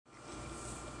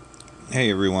Hey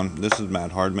everyone, this is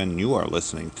Matt Hardman. You are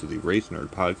listening to the Race Nerd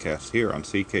Podcast here on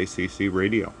CKCC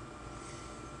Radio.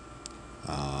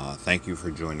 Thank you for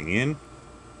joining in.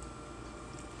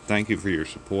 Thank you for your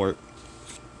support.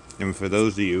 And for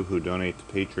those of you who donate to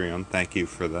Patreon, thank you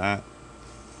for that.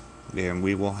 And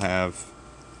we will have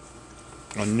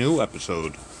a new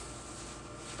episode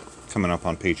coming up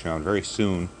on Patreon very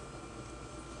soon.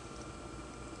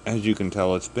 As you can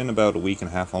tell, it's been about a week and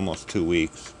a half, almost 2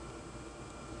 weeks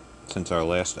since our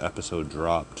last episode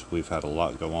dropped. We've had a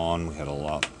lot go on. We had a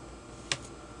lot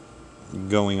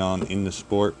going on in the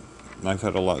sport. I've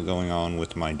had a lot going on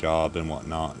with my job and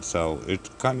whatnot, so it's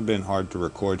kind of been hard to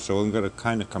record, so I'm going to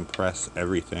kind of compress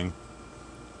everything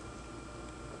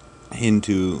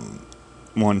into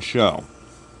one show.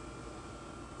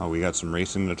 We got some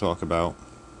racing to talk about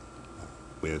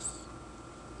with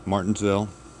Martinsville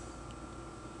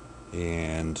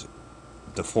and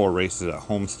the 4 races at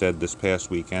Homestead this past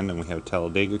weekend, and we have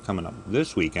Talladega coming up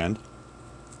this weekend.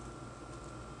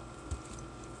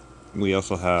 We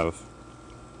also have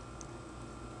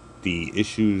the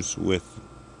issues with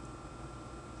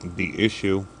the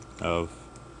issue of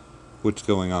what's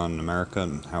going on in America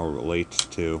and how it relates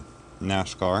to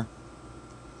NASCAR.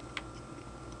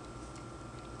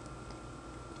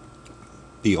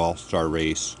 The All-Star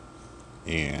race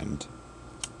and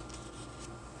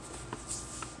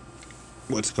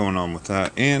what's going on with that,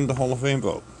 and the Hall of Fame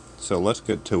vote. So let's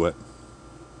get to it.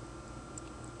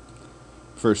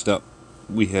 First up,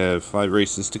 we have 5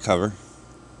 races to cover.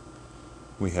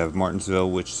 We have Martinsville,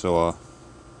 which saw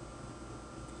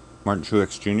Martin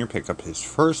Truex Jr. pick up his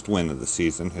first win of the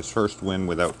season, his first win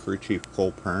without crew chief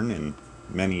Cole Pearn in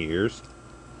many years.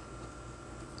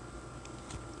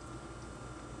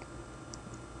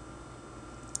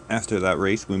 After that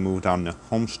race, we moved on to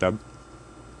Homestead,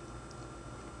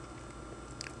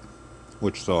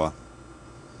 which saw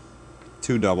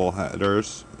 2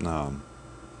 doubleheaders,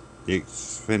 the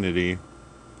Xfinity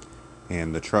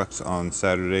and the trucks on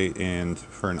Saturday, and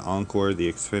for an encore,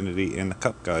 the Xfinity and the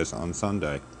Cup guys on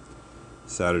Sunday.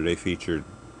 Saturday featured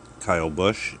Kyle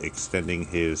Busch extending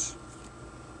his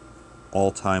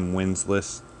all-time wins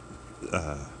list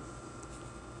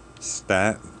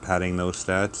padding those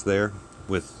stats there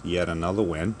with yet another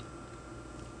win.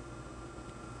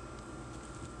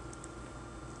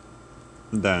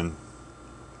 Then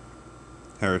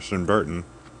Harrison Burton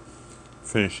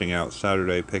finishing out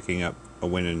Saturday, picking up a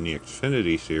win in the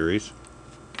Xfinity Series.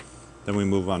 Then we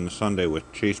move on to Sunday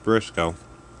with Chase Briscoe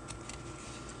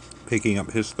picking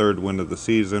up his 3rd win of the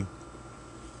season.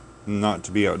 Not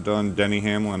to be outdone, Denny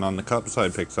Hamlin on the Cup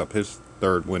side picks up his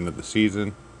 3rd win of the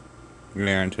season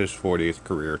and his 40th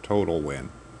career total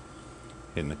win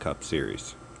in the Cup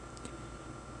Series.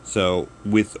 So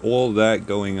with all that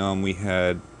going on, we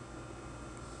had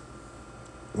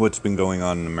what's been going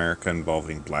on in America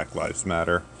involving Black Lives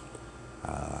Matter.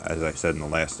 As I said in the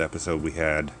last episode, we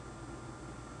had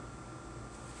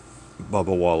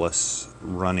Bubba Wallace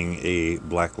running a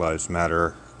Black Lives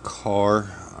Matter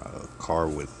car, a car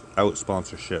without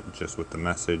sponsorship, just with the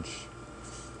message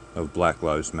of Black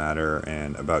Lives Matter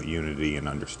and about unity and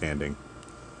understanding.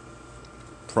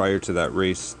 Prior to that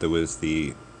race, there was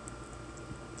the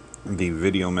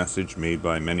video message made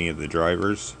by many of the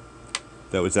drivers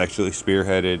that was actually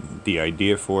spearheaded. The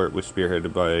idea for it was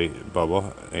spearheaded by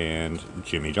Bubba and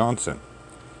Jimmy Johnson.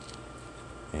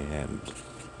 And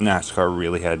NASCAR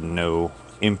really had no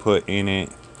input in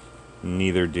it.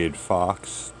 Neither did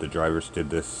Fox. The drivers did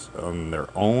this on their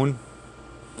own,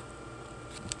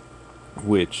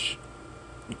 which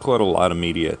caught a lot of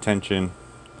media attention.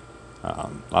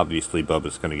 Obviously,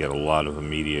 Bubba's going to get a lot of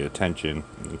media attention.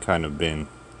 It kind of been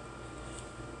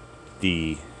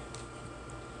the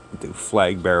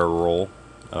flag bearer role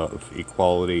of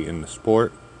equality in the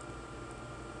sport,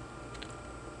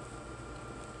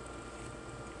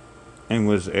 and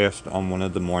was asked on one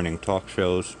of the morning talk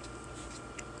shows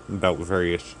about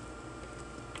various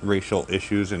racial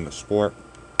issues in the sport,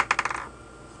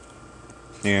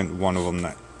 and one of them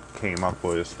that came up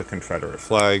was the Confederate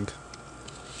flag,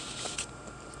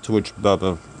 to which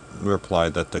Bubba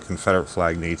replied that the Confederate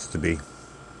flag needs to be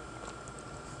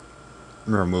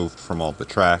removed from all the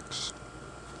tracks.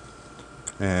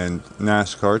 And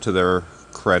NASCAR, to their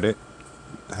credit,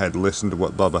 had listened to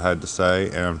what Bubba had to say,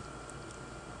 and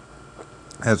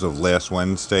as of last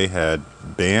Wednesday had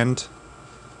banned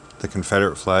the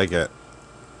Confederate flag at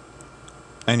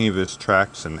any of its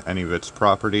tracks and any of its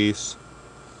properties.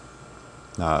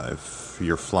 If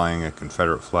you're flying a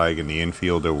Confederate flag in the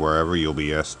infield or wherever, you'll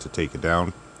be asked to take it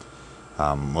down.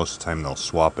 Most of the time they'll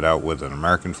swap it out with an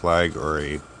American flag or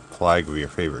a flag of your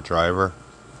favorite driver.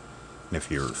 And if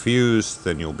you refuse,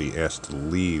 then you'll be asked to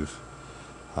leave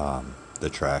the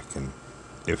track. And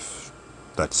if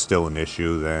that's still an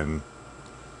issue, then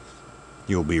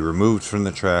you'll be removed from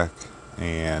the track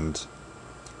and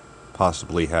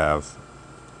possibly have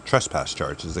trespass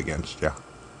charges against you.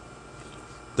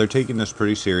 They're taking this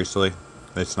pretty seriously.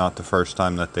 It's not the first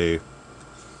time that they've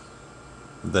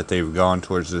gone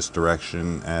towards this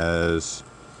direction. As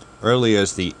early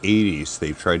as the 80s,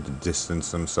 they've tried to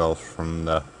distance themselves from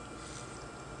the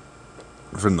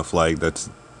flag that's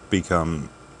become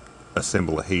a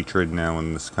symbol of hatred now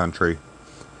in this country.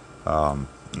 And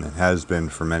it has been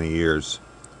for many years,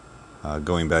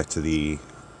 going back to the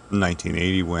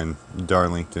 1980 when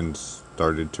Darlington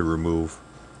started to remove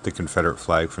the Confederate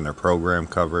flag from their program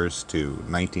covers, to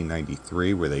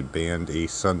 1993 where they banned a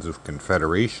Sons of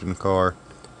Confederation car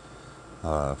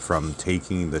from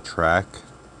taking the track,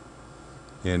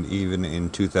 and even in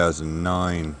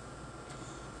 2009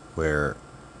 where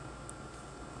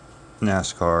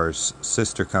NASCAR's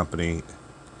sister company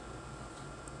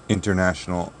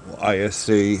International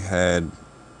ISC had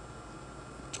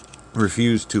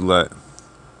refused to let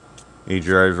a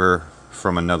driver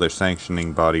from another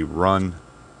sanctioning body run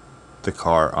the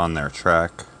car on their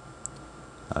track.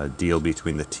 A deal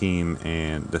between the team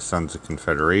and the Sons of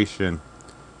Confederation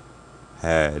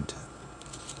had,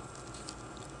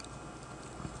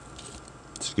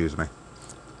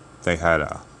 they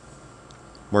had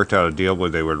worked out a deal where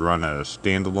they would run at a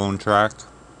standalone track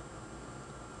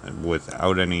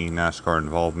without any NASCAR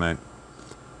involvement.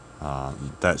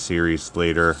 That series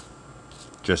later,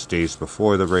 just days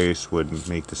before the race, would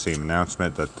make the same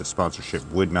announcement that the sponsorship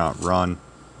would not run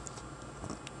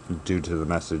due to the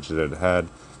message that it had.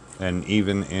 And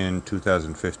even in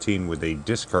 2015, where they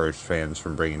discouraged fans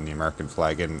from bringing the American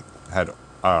flag and had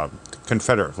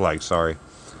Confederate flag,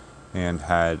 and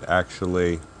had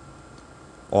actually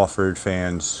offered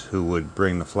fans who would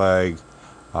bring the flag,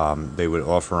 they would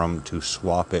offer them to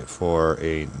swap it for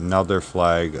another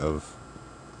flag of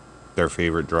their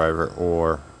favorite driver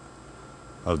or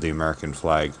of the American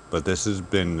flag. But this has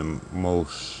been the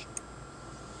most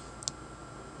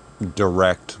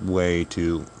direct way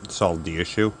to solve the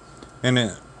issue,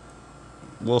 and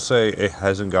we'll say it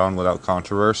hasn't gone without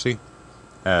controversy,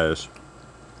 as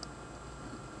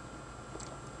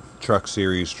Truck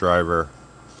Series driver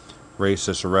Ray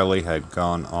Ciccarelli had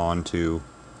gone on to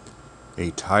a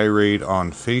tirade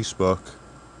on Facebook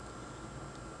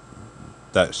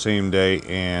that same day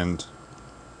and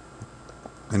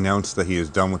announced that he is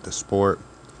done with the sport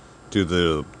due to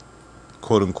the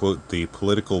quote-unquote the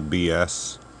political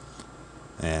BS.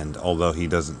 And although he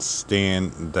doesn't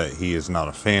stand, that he is not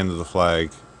a fan of the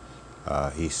flag,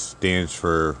 he stands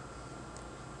for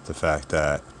the fact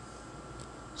that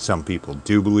some people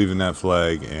do believe in that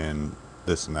flag and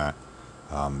this and that.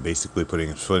 Basically putting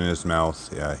his foot in his mouth.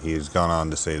 He has gone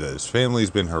on to say that his family's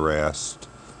been harassed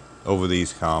over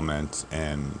these comments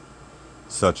and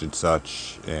such,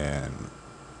 and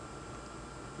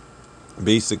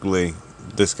basically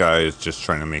this guy is just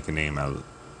trying to make a name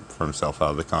for himself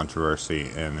out of the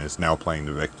controversy and is now playing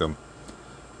the victim.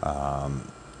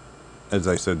 As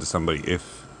I said to somebody,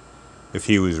 if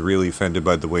he was really offended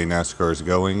by the way NASCAR is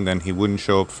going, then he wouldn't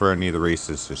show up for any of the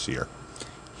races this year.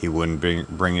 He wouldn't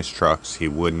bring his trucks. He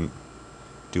wouldn't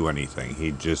do anything.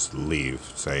 He'd just leave,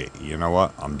 say, you know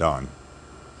what, I'm done.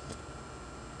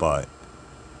 But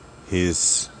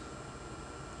his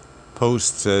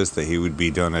post says that he would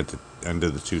be done at the end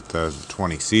of the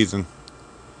 2020 season.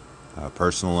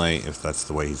 Personally, if that's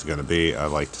the way he's going to be,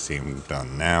 I'd like to see him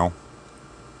done now.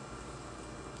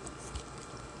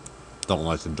 Don't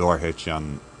let the door hit you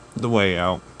on the way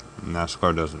out.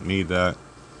 NASCAR doesn't need that.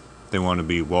 They want to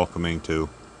be welcoming to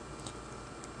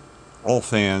all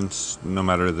fans, no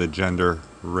matter the gender,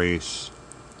 race,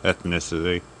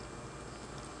 ethnicity.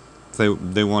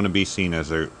 They want to be seen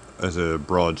as a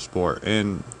broad sport,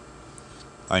 and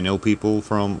I know people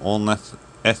from all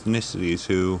ethnicities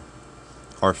who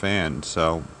are fans,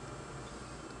 so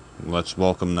let's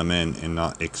welcome them in and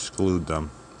not exclude them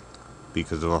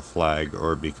because of a flag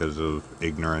or because of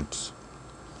ignorance.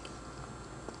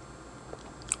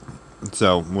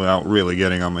 So, without really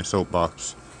getting on my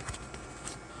soapbox.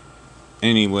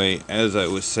 Anyway, as I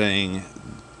was saying,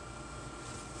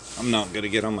 I'm not going to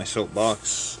get on my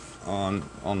soapbox on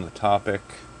the topic.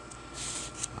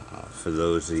 For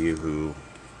those of you who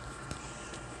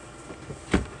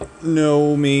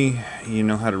know me, you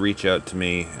know how to reach out to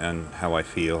me and how I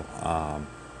feel.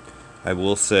 I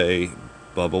will say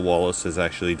Bubba Wallace has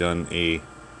actually done a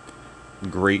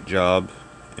great job,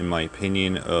 in my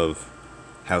opinion, of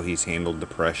how he's handled the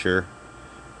pressure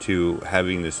to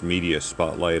having this media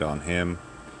spotlight on him.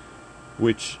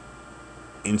 which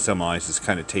in some eyes is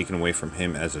kind of taken away from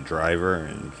him as a driver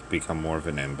and become more of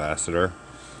an ambassador.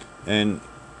 And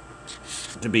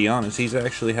to be honest, he's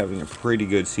actually having a pretty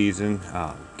good season,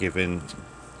 given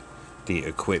the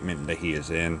equipment that he is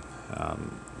in.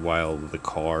 While the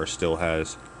car still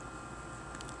has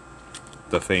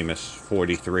the famous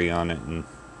 43 on it and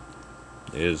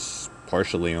is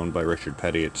partially owned by Richard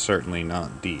Petty, it's certainly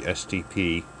not the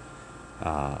STP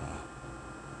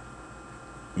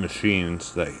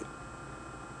machines that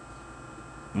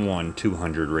won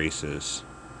 200 races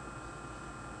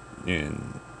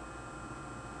in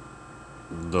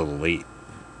the late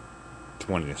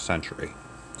 20th century.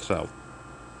 So,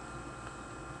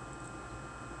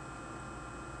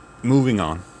 moving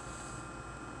on,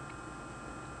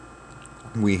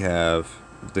 we have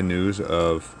the news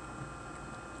of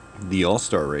the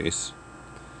All-Star race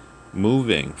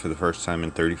moving for the first time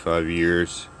in 35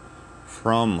 years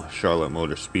from Charlotte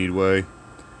Motor Speedway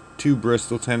to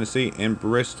Bristol, Tennessee, and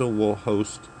Bristol will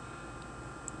host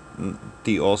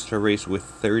the All-Star race with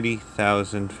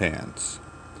 30,000 fans.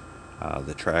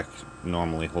 The track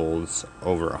normally holds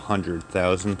over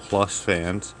 100,000 plus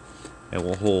fans. It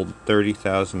will hold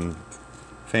 30,000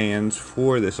 fans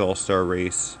for this All-Star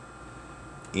race,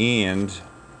 and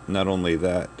not only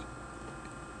that,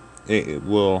 it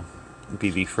will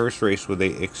be the first race where they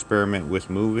experiment with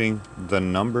moving the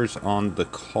numbers on the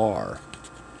car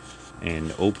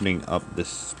and opening up the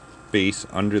space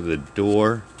under the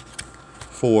door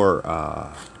for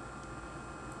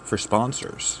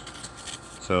sponsors.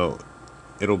 So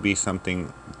it'll be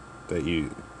something that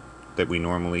we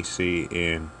normally see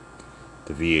in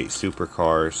the V8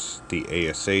 supercars. The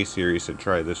ASA series had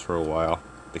tried this for a while.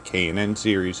 The K&N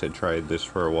series had tried this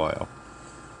for a while.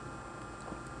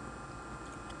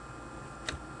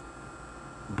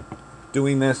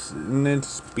 Doing this, and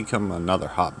it's become another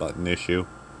hot button issue.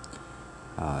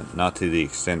 Not to the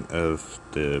extent of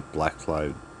the Black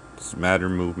Lives Matter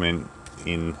movement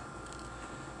in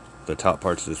the top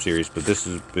parts of the series, but this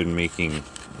has been making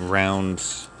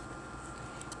rounds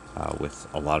with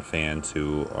a lot of fans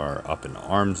who are up in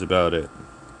arms about it.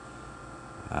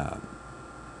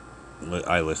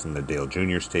 I listened to Dale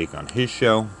Jr.'s take on his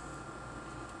show,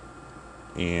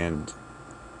 and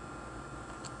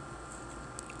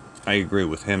I agree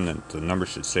with him that the numbers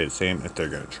should stay the same. If they're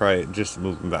going to try it, just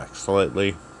move them back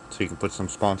slightly so you can put some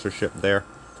sponsorship there.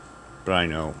 But I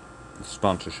know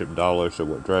sponsorship dollars are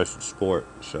what drives the sport,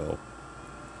 so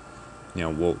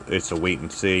it's a wait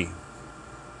and see.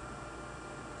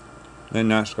 And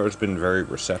NASCAR's been very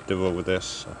receptive over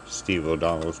this. Steve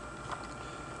O'Donnell's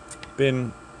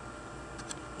been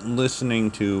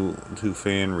listening to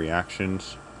fan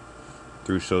reactions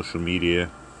through social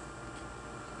media.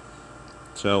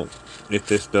 So, if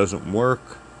this doesn't work,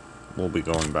 we'll be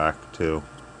going back to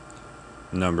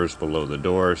numbers below the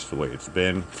doors, the way it's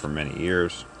been for many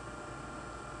years.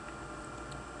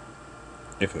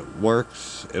 If it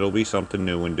works, it'll be something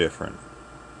new and different.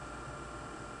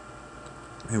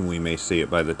 And we may see it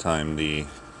by the time the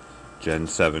Gen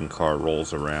 7 car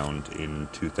rolls around in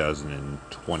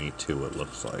 2022, it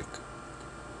looks like.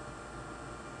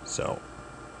 So,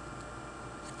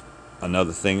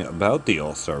 another thing about the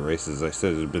All-Star race, as I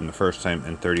said, it has been the first time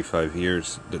in 35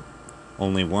 years that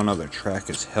only one other track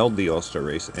has held the All-Star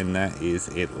race, and that is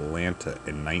Atlanta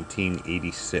in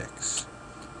 1986.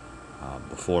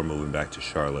 Before moving back to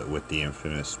Charlotte with the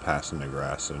infamous pass in the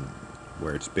grass, and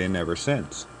where it's been ever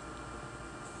since.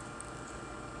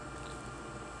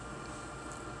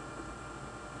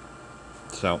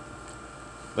 So,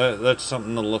 that's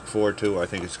something to look forward to. I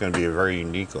think it's going to be a very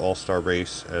unique All-Star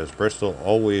race, as Bristol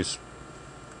always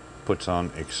puts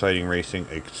on exciting racing,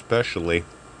 especially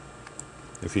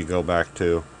if you go back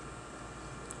to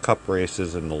Cup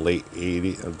races in the late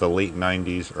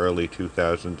 90s, early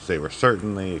 2000s. They were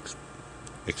certainly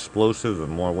explosive in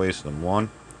more ways than one.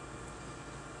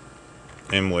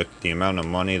 And with the amount of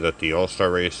money that the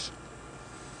All-Star race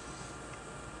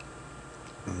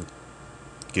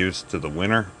gives to the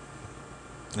winner,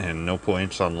 and no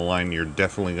points on the line, you're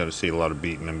definitely going to see a lot of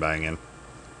beating and banging.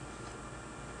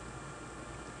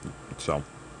 So,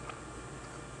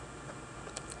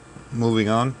 moving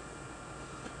on,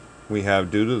 we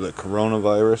have, due to the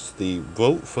coronavirus, the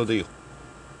vote for the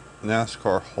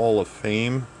NASCAR Hall of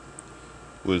Fame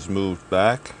was moved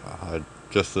back.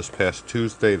 Just this past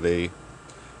Tuesday, they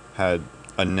had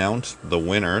announced the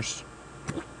winners.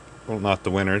 Well, not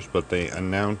the winners, but they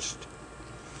announced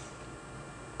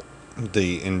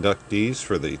the inductees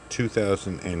for the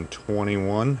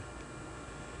 2021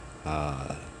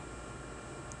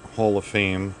 Hall of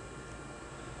Fame.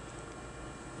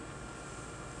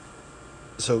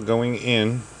 So going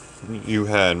in, you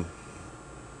had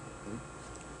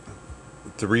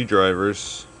three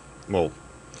drivers, well,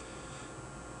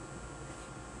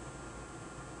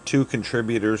 two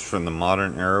contributors from the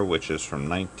modern era, which is from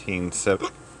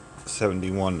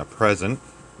 1971 to present.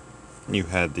 You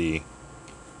had the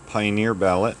Pioneer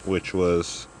Ballot, which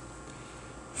was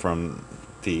from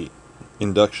the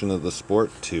induction of the sport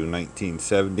to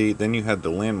 1970. Then you had the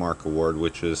Landmark Award,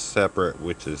 which is separate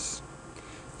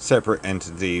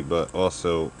entity, but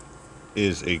also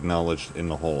is acknowledged in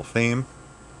the Hall of Fame.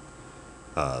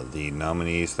 The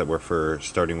nominees that were for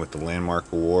starting with the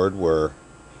Landmark Award were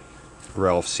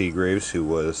Ralph Seagraves, who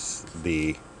was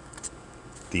the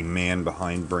man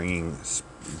behind bringing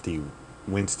the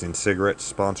Winston cigarette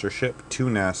sponsorship to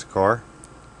NASCAR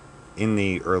in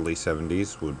the early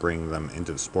 70s, would bring them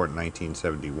into the sport in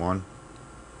 1971,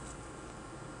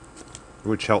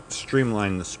 which helped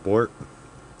streamline the sport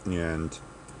and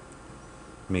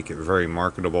make it very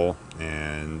marketable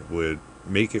and would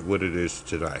make it what it is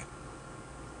today.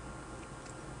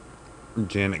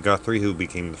 Janet Guthrie, who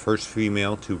became the first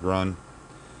female to run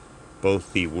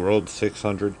both the World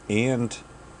 600 and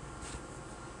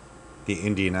the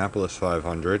Indianapolis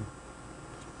 500.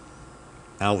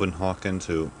 Alvin Hawkins,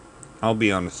 who, I'll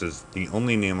be honest, is the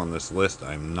only name on this list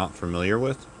I'm not familiar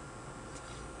with.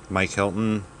 Mike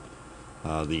Helton,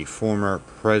 the former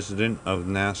president of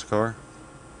NASCAR,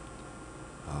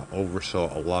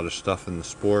 oversaw a lot of stuff in the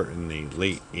sport in the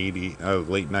late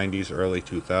 90s, early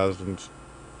 2000s,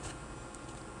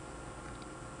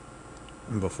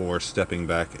 before stepping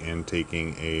back and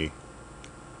taking a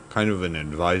kind of an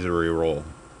advisory role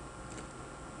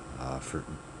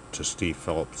to Steve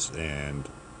Phelps and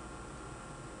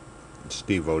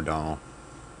Steve O'Donnell.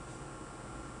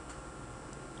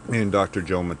 And Dr.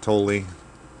 Joe Matoli,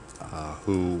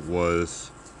 who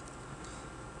was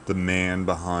the man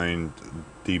behind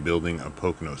the building of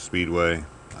Pocono Speedway.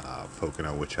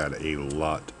 Pocono, which had a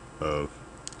lot of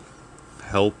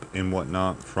help and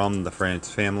whatnot from the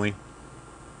France family,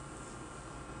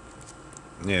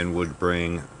 and would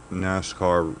bring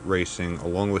NASCAR racing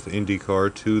along with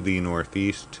IndyCar to the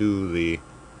Northeast, to the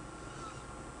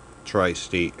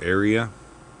tri-state area,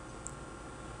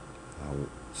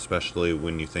 especially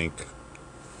when you think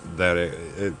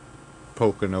that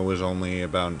Pocono is only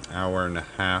about an hour and a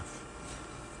half,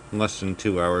 less than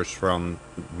 2 hours from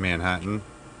Manhattan.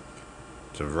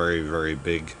 It's a very, very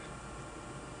big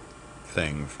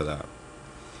thing for that.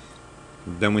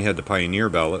 Then we had the Pioneer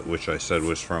Ballot, which I said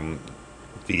was from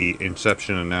the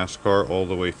inception of NASCAR all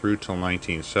the way through till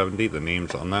 1970. The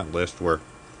names on that list were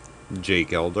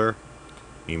Jake Elder,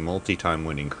 a multi-time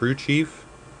winning crew chief;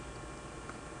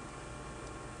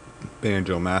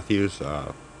 Banjo Matthews,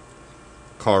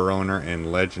 car owner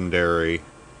and legendary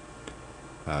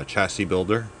chassis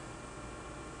builder.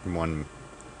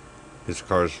 His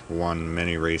cars won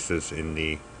many races in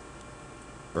the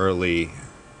early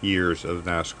years of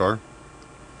NASCAR.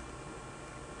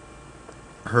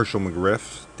 Herschel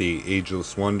McGriff, the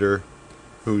ageless wonder,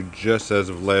 who just as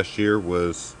of last year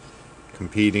was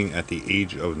competing at the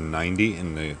age of 90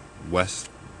 in the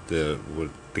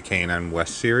K&N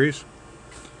West Series,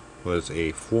 was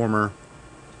a former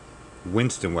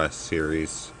Winston West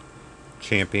Series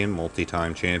champion,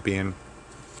 multi-time champion,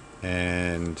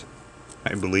 and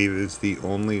I believe is the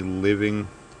only living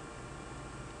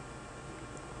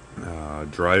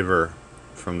driver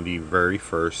from the very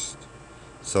first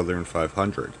Southern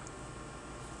 500.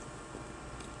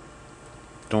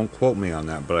 Don't quote me on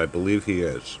that, but I believe he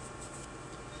is.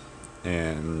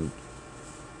 And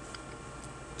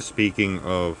speaking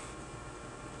of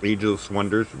ageless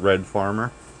wonders, Red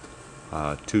Farmer,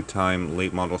 two-time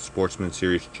late model Sportsman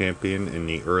Series champion in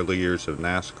the early years of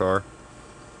NASCAR,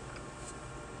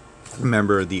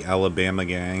 member of the Alabama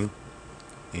gang,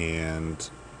 and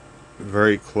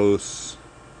very close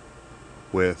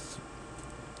with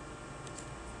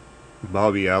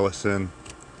Bobby Allison,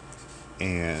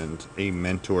 and a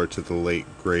mentor to the late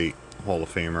great Hall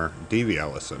of Famer Davey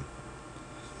Allison.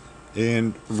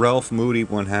 And Ralph Moody,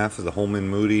 one half of the Holman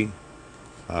Moody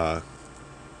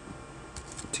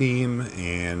team,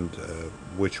 and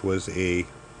which was a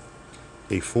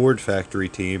Ford factory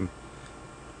team.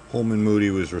 Holman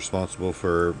Moody was responsible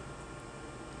for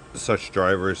such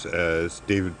drivers as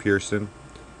David Pearson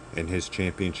in his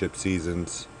championship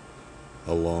seasons,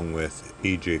 along with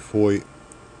A.J. Foyt,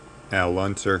 Al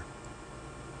Unser,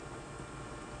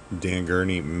 Dan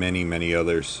Gurney, many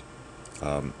others,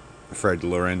 Fred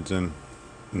Lorenzen,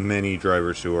 many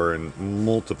drivers who are in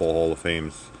multiple Hall of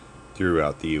Fames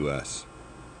throughout the U.S.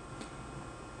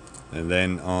 And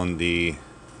then on the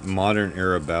modern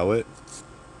era ballot,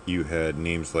 you had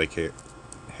names like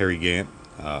Harry Gant,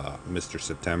 Mr.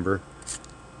 September.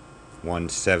 Won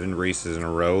 7 races in a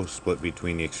row, split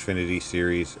between the Xfinity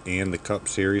Series and the Cup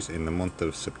Series in the month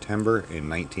of September in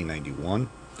 1991.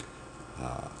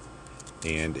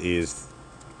 And is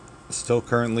still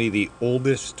currently the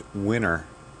oldest winner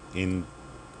in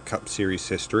Cup Series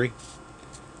history.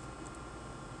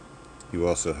 You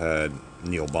also had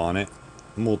Neil Bonnet,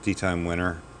 multi-time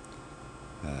winner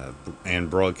and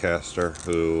broadcaster,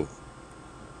 who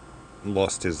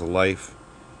lost his life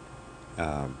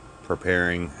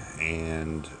preparing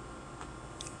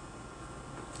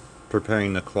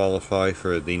to qualify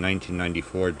for the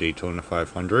 1994 Daytona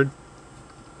 500.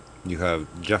 You have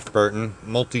Jeff Burton,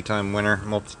 multi-time winner,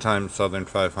 multi-time Southern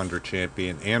 500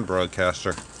 champion and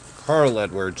broadcaster. Carl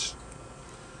Edwards,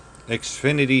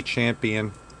 Xfinity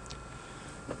champion,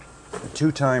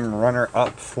 2-time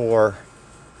runner-up for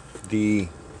the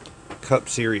Cup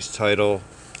Series title,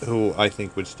 who I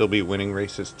think would still be winning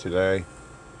races today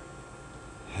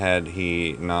had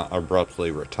he not abruptly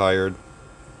retired.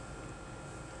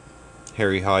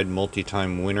 Harry Hyde,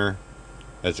 multi-time winner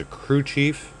as a crew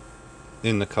chief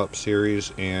in the Cup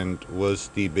Series and was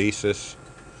the basis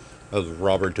of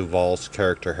Robert Duvall's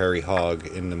character Harry Hogg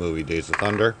in the movie Days of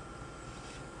Thunder.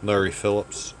 Larry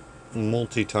Phillips,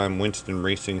 multi-time Winston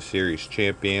Racing Series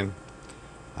champion,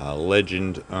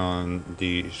 legend on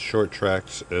the short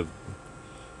tracks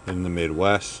in the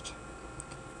Midwest,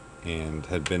 and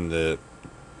had been the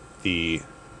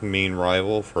main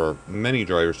rival for many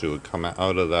drivers who would come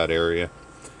out of that area.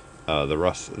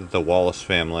 The Wallace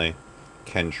family,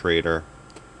 Ken Schrader,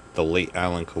 the late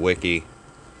Alan Kawicki,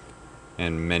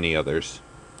 and many others.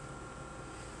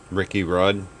 Ricky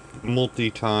Rudd,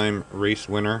 multi-time race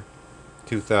winner,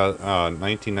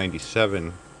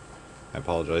 1997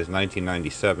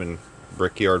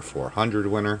 Brickyard 400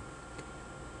 winner,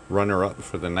 runner-up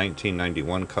for the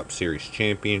 1991 Cup Series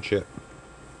Championship,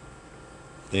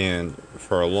 and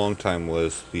for a long time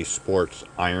was the sports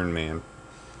Iron Man.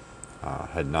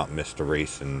 Had not missed a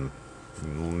race in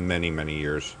many, many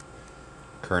years.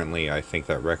 Currently, I think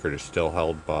that record is still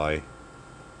held by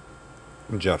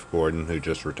Jeff Gordon, who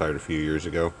just retired a few years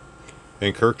ago.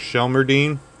 And Kirk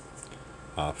Shelmerdine,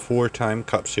 4-time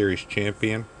Cup Series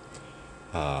champion,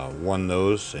 won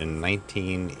those in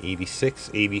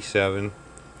 1986, 87,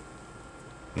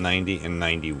 90, and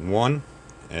 91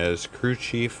 as crew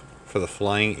chief for the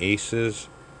Flying Aces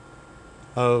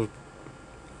of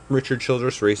Richard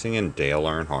Childress Racing and Dale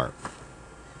Earnhardt.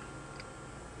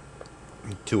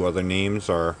 2 other names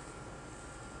are,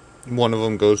 one of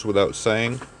them goes without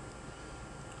saying.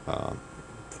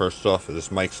 First off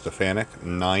is Mike Stefanik,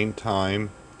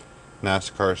 9-time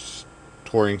NASCAR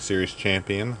Touring Series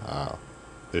champion.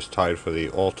 Is tied for the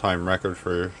all-time record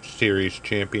for series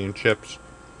championships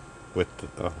with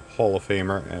Hall of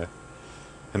Famer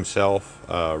himself,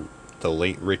 the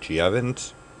late Richie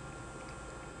Evans.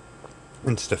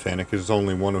 And Stefanik is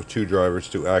only one of 2 drivers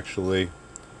to actually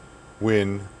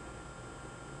win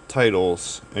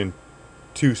titles in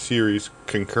 2 series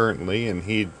concurrently, and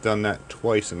he'd done that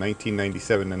twice in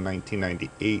 1997 and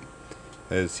 1998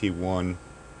 as he won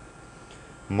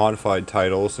modified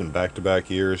titles in back-to-back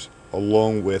years,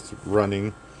 along with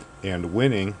running and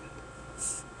winning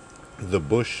the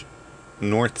Busch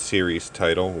North Series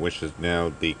title, which is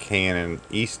now the K&N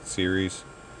East Series.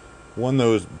 Won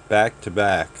those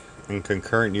back-to-back in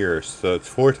concurrent years, so it's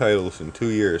 4 titles in 2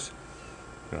 years.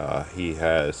 He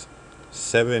has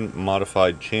 7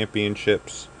 modified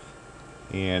championships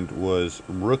and was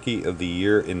Rookie of the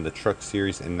Year in the Truck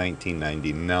Series in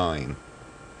 1999.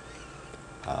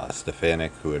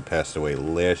 Stefanik, who had passed away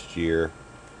last year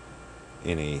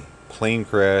in a plane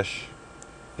crash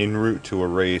en route to a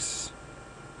race,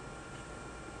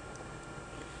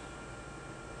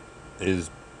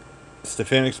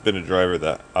 Stefanik's been a driver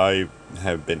that I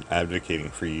have been advocating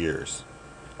for years.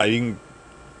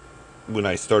 When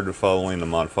I started following the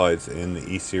modifieds in the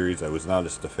E-Series, I was not a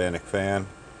Stefanik fan,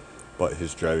 but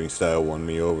his driving style won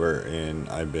me over, and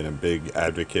I've been a big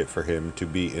advocate for him to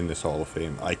be in this Hall of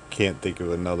Fame. I can't think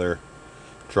of another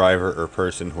driver or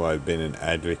person who I've been an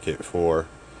advocate for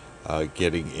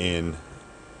getting in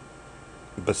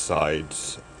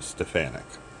besides Stefanik.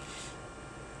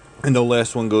 And the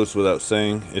last one goes without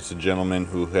saying. It's a gentleman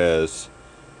who has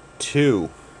 2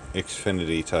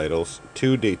 Xfinity titles,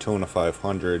 2 Daytona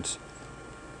 500s,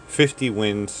 50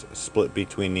 wins split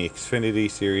between the Xfinity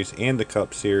Series and the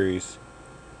Cup Series,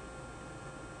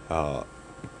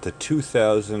 the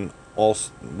 2000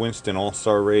 Winston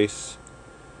All-Star Race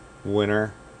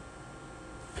winner,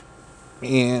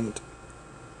 and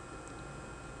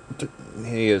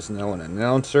he is now an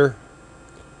announcer,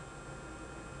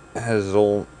 has his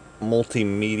own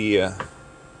multimedia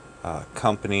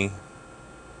company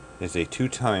is a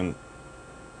two-time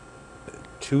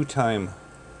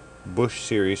Busch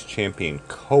Series champion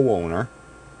co-owner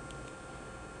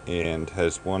and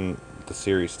has won the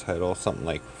series title something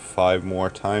like 5 more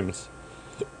times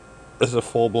as a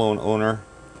full-blown owner.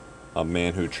 A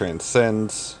man who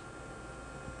transcends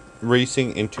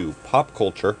racing into pop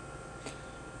culture.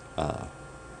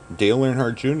 Dale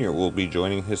Earnhardt Jr. will be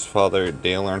joining his father,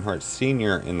 Dale Earnhardt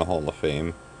Sr., in the Hall of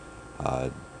Fame.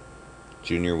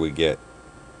 Jr. would get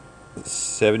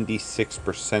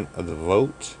 76% of the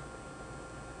vote.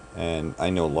 And I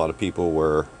know a lot of people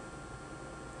were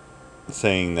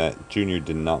saying that Jr.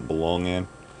 did not belong in.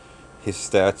 His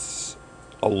stats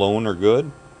alone are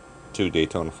good. 2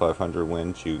 Daytona 500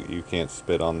 wins, you can't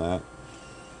spit on that.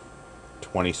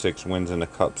 26 wins in the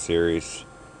Cup Series.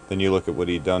 Then you look at what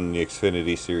he'd done in the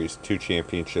Xfinity Series, 2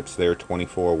 championships there,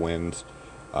 24 wins.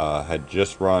 Had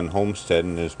just run Homestead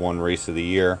in his 1 race of the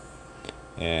year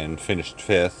and finished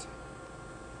 5th.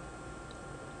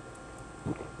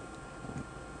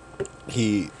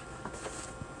 He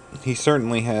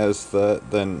certainly has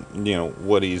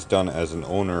what he's done as an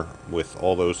owner with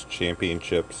all those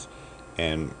championships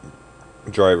and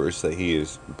drivers that he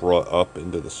has brought up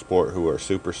into the sport who are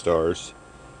superstars.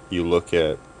 You look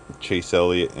at Chase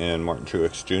Elliott and Martin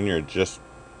Truex Jr.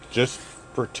 just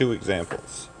for 2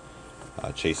 examples.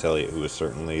 Chase Elliott, who is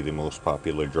certainly the most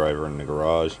popular driver in the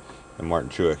garage, and Martin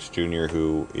Truex Jr.,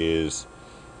 who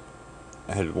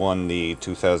had won the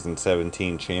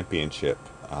 2017 championship.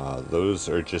 Those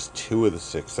are just 2 of the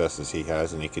successes he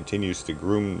has, and he continues to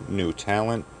groom new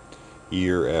talent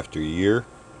year after year.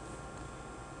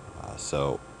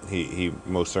 So he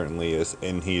most certainly is,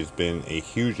 and he's been a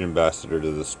huge ambassador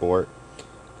to the sport.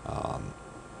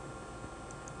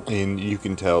 And you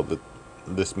can tell that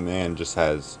this man just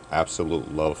has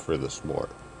absolute love for the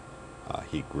sport.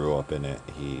 He grew up in it.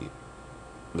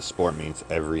 The sport means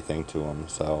everything to him.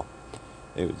 So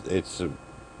it's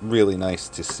really nice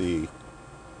to see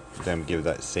them give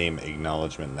that same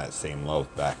acknowledgement, that same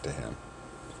love back to him.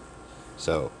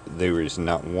 So there is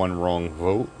not one wrong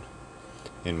vote,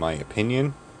 in my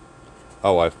opinion.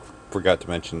 Oh, I forgot to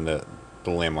mention the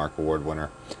Landmark Award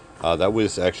winner. That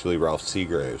was actually Ralph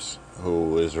Seagraves, who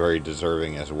was very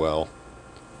deserving as well.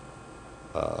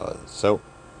 So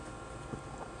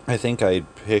I think I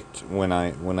picked, when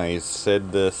I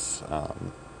said this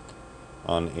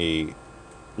on a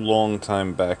long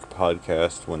time back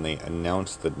podcast, when they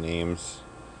announced the names,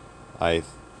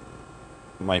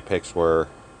 my picks were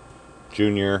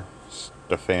Junior,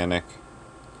 Stefanik,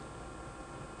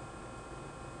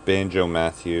 Banjo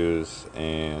Matthews,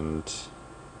 and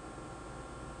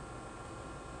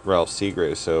Ralph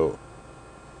Seagraves. So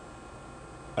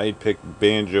I picked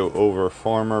Banjo over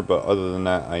Farmer, but other than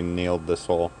that, I nailed this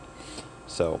all.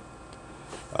 So,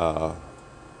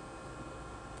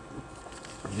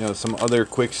 some other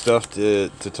quick stuff to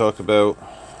talk about.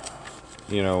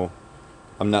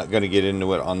 I'm not going to get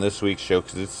into it on this week's show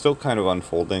because it's still kind of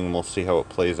unfolding, and we'll see how it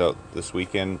plays out this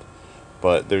weekend.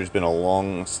 But there's been a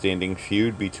long-standing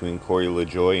feud between Corey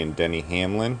LaJoie and Denny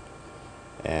Hamlin,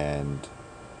 and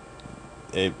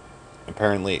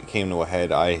apparently it came to a head.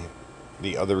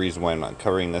 The other reason why I'm not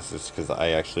covering this is because I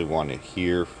actually want to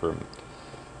hear from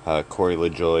Corey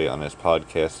LaJoie on his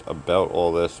podcast about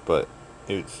all this, but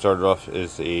it started off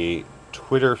as a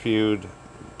Twitter feud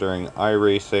during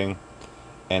iRacing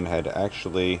and had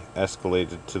actually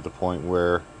escalated to the point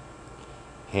where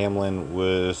Hamlin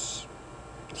was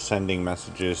sending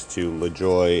messages to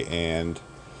LaJoie and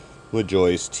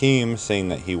LaJoie's team saying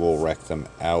that he will wreck them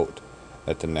out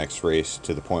at the next race,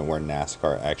 to the point where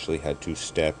NASCAR actually had to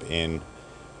step in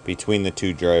between the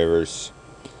 2 drivers.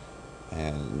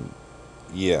 And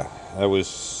yeah, that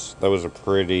was a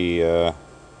pretty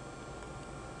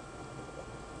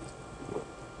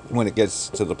when it gets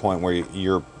to the point where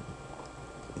you're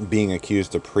being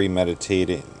accused of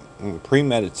premeditating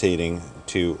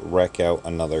to wreck out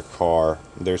another car,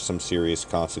 there's some serious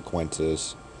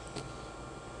consequences.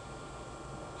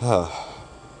 But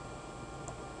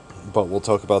we'll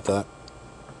talk about that.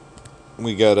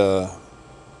 We'll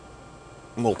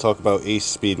talk about Ace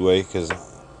Speedway, because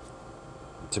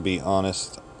to be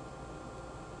honest,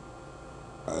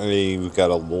 I've got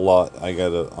a lot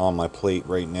on my plate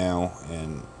right now,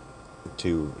 and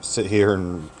to sit here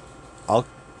and I'll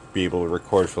be able to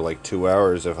record for like 2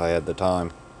 hours if I had the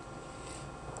time,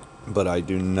 but I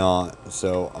do not,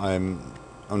 so I'm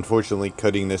unfortunately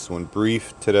cutting this one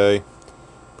brief today.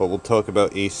 But we'll talk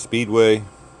about Ace Speedway,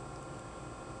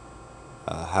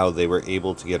 how they were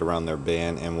able to get around their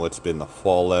ban, and what's been the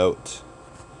fallout.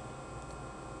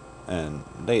 And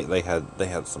they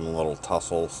had some little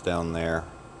tussles down there.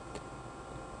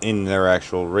 in their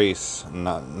actual race,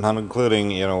 not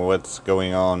including what's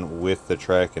going on with the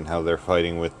track and how they're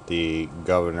fighting with the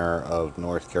governor of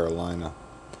North Carolina.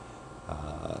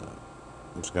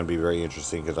 It's going to be very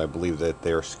interesting because I believe that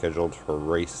they're scheduled for a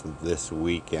race this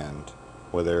weekend.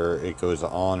 Whether it goes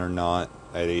on or not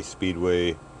at a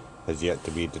speedway has yet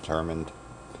to be determined.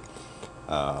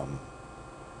 Got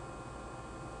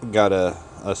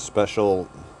a special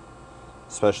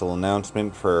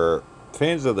announcement for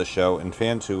fans of the show and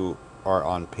fans who are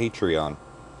on Patreon.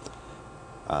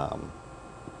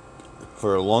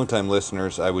 For longtime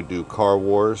listeners, I would do Car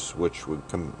Wars, which would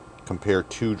compare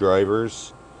two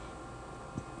drivers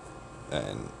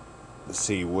and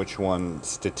see which one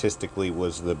statistically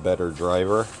was the better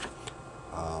driver.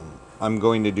 I'm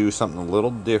going to do something a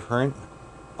little different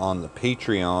on the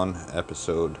Patreon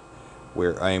episode,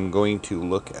 where I am going to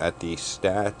look at the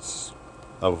stats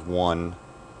of one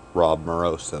Rob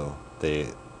Moroso, the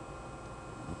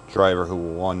driver who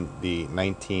won the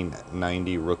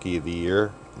 1990 Rookie of the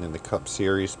Year in the Cup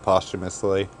Series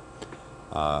posthumously.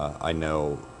 I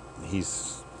know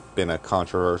he's been a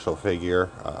controversial figure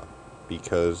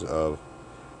because of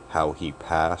how he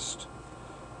passed,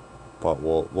 but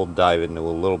we'll dive into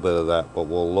a little bit of that. But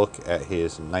we'll look at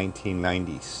his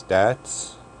 1990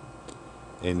 stats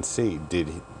and see,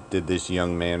 did this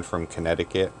young man from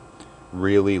Connecticut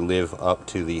really live up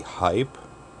to the hype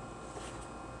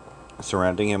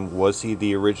surrounding him? Was he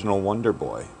the original Wonder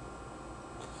Boy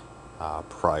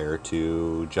prior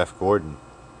to Jeff Gordon?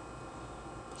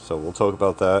 So we'll talk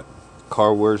about that.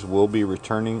 Car Wars will be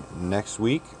returning next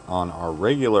week on our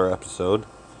regular episode,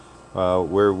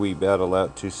 where we battle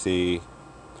out to see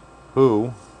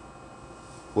who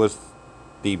was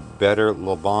the better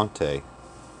Labonte,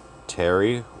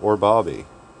 Terry or Bobby.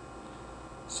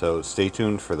 So stay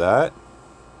tuned for that.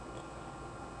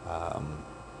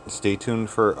 Stay tuned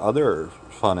for other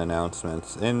fun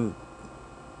announcements. And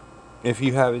if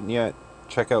you haven't yet,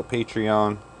 check out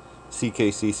Patreon,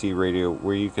 CKCC Radio,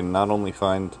 where you can not only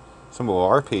find some of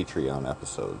our Patreon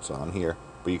episodes on here,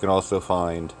 but you can also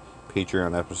find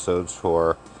Patreon episodes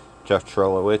for Jeff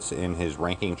Trelowitz in his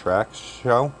Ranking Tracks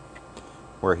show,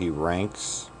 where he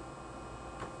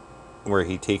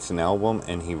takes an album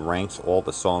and he ranks all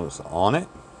the songs on it.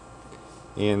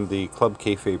 In the Club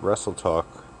Kayfabe Wrestle Talk,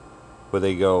 where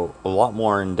they go a lot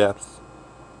more in depth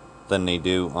than they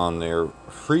do on their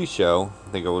free show.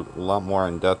 They go a lot more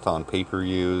in depth on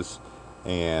pay-per-views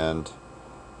and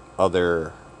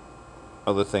other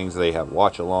things. They have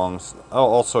watch-alongs,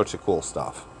 all sorts of cool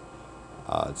stuff.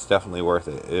 It's definitely worth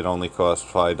it. It only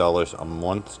costs $5 a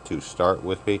month to start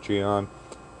with Patreon,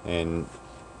 and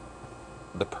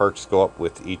the perks go up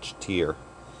with each tier.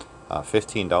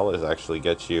 $15 actually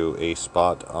gets you a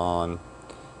spot on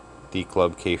the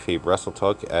Club Kayfabe Wrestle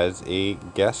Talk as a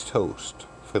guest host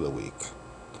for the week.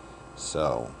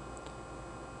 So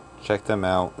check them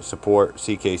out. Support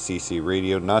CKCC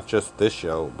Radio, not just this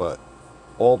show, but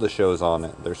all the shows on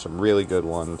it. There's some really good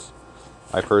ones.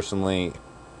 I personally,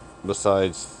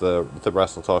 besides the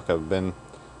Wrestle Talk, I've been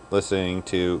listening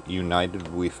to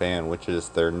United We Fan, which is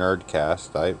their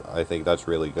Nerdcast. I think that's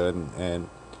really good. And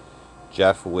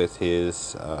Jeff with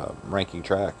his Ranking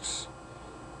Tracks.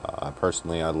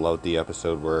 Personally, I loved the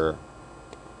episode where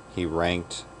he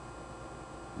ranked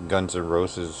Guns N'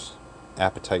 Roses'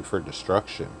 Appetite for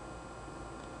Destruction.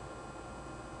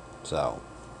 So,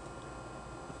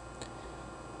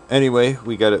 anyway,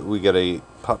 we got a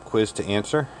pop quiz to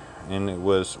answer, and it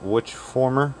was which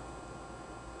former...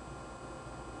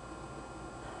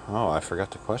 Oh, I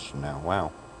forgot the question now.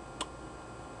 Wow.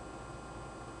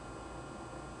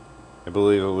 I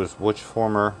believe it was which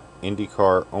former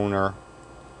IndyCar owner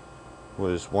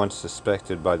was once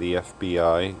suspected by the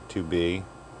FBI to be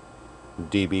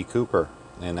D.B. Cooper,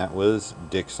 and that was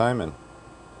Dick Simon.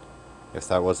 If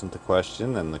that wasn't the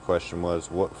question, then the question was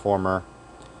what former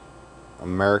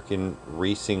American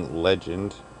racing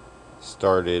legend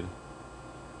started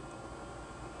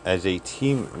as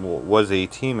was a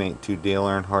teammate to Dale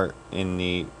Earnhardt in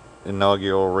the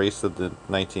inaugural race of the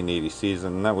 1980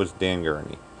 season, and that was Dan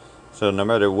Gurney. So no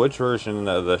matter which version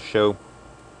of the show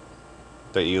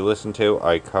that you listen to,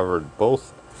 I covered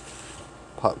both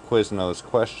Pop Quiznos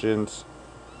questions.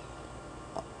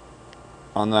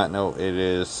 On that note, it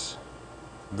is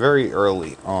very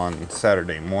early on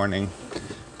Saturday morning,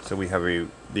 so we have the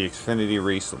Xfinity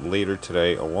race later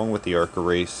today, along with the ARCA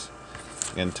race,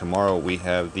 and tomorrow we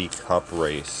have the Cup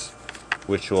race,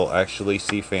 which will actually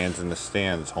see fans in the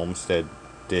stands. Homestead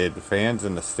did fans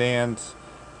in the stands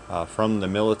from the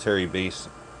military base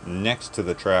next to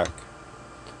the track.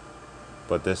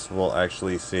 But this will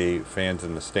actually see fans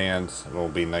in the stands. It will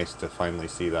be nice to finally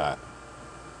see that.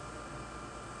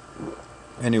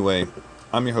 Anyway,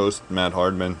 I'm your host, Matt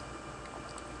Hardman,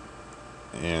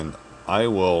 and I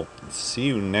will see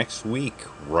you next week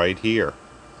right here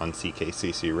on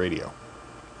CKCC Radio.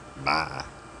 Bye.